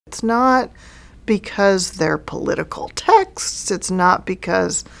It's not because they're political texts. It's not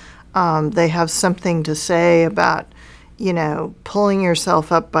because they have something to say about, you know, pulling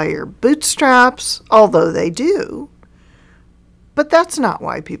yourself up by your bootstraps, although they do. But that's not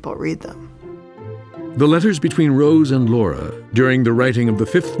why people read them. The letters between Rose and Laura during the writing of the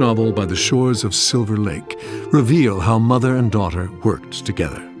fifth novel By the Shores of Silver Lake reveal how mother and daughter worked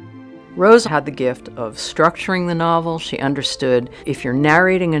together. Rose had the gift of structuring the novel. She understood if you're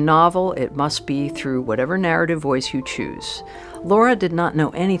narrating a novel, it must be through whatever narrative voice you choose. Laura did not know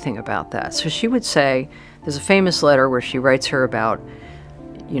anything about that. So she would say, there's a famous letter where she writes her about,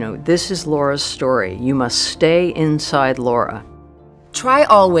 you know, this is Laura's story. You must stay inside Laura. Try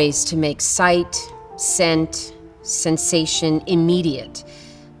always to make sight, scent, sensation immediate.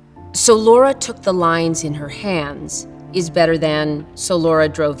 So Laura took the lines in her hands is better than so Laura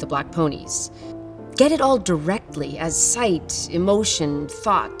drove the black ponies. Get it all directly as sight, emotion,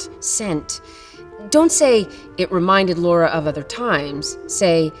 thought, scent. Don't say it reminded Laura of other times.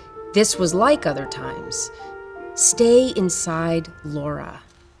 Say this was like other times. Stay inside Laura.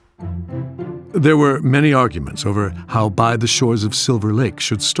 There were many arguments over how By the Shores of Silver Lake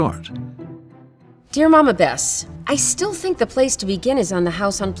should start. Dear Mama Bess, I still think the place to begin is on the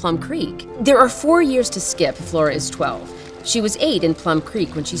house on Plum Creek. There are 4 years to skip if Laura is 12. She was 8 in Plum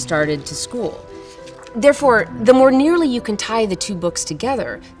Creek when she started to school. Therefore, the more nearly you can tie the two books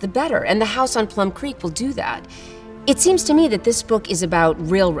together, the better, and the house on Plum Creek will do that. It seems to me that this book is about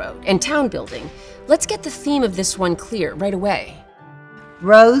railroad and town building. Let's get the theme of this one clear right away.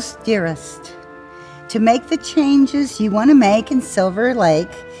 Rose, dearest, to make the changes you want to make in Silver Lake,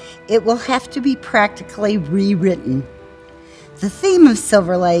 it will have to be practically rewritten. The theme of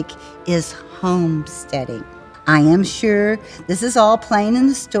Silver Lake is homesteading. I am sure this is all plain in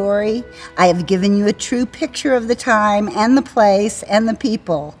the story. I have given you a true picture of the time and the place and the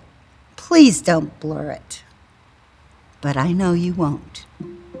people. Please don't blur it. But I know you won't.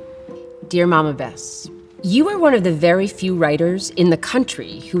 Dear Mama Bess, you are one of the very few writers in the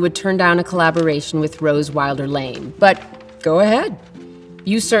country who would turn down a collaboration with Rose Wilder Lane, but go ahead.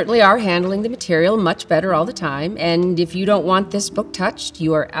 You certainly are handling the material much better all the time, and if you don't want this book touched,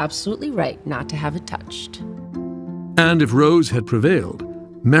 you are absolutely right not to have it touched. And if Rose had prevailed,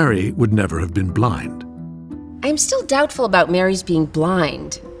 Mary would never have been blind. I am still doubtful about Mary's being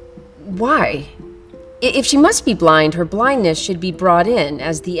blind. Why? If she must be blind, her blindness should be brought in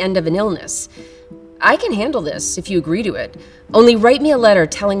as the end of an illness. I can handle this if you agree to it. Only write me a letter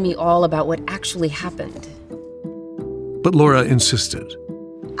telling me all about what actually happened. But Laura insisted.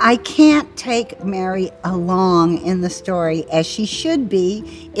 I can't take Mary along in the story as she should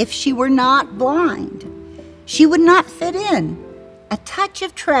be if she were not blind. She would not fit in. A touch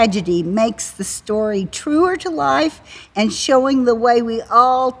of tragedy makes the story truer to life, and showing the way we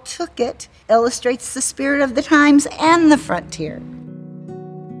all took it illustrates the spirit of the times and the frontier.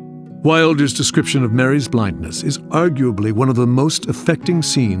 Wilder's description of Mary's blindness is arguably one of the most affecting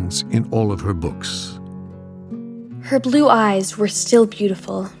scenes in all of her books. Her blue eyes were still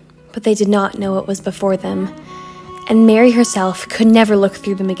beautiful, but they did not know what was before them, and Mary herself could never look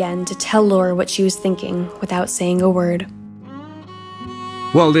through them again to tell Laura what she was thinking without saying a word.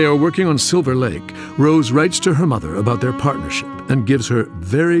 While they are working on Silver Lake, Rose writes to her mother about their partnership and gives her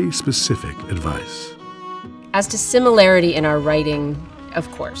very specific advice. As to similarity in our writing, of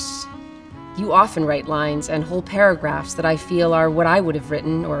course. You often write lines and whole paragraphs that I feel are what I would have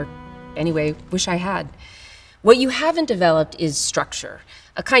written, or anyway, wish I had. What you haven't developed is structure,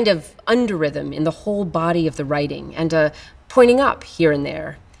 a kind of underrhythm in the whole body of the writing, and a pointing up here and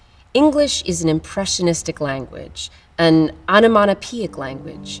there. English is an impressionistic language, an onomatopoeic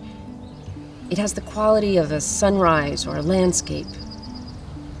language. It has the quality of a sunrise or a landscape,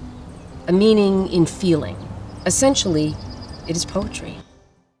 a meaning in feeling. Essentially, it is poetry.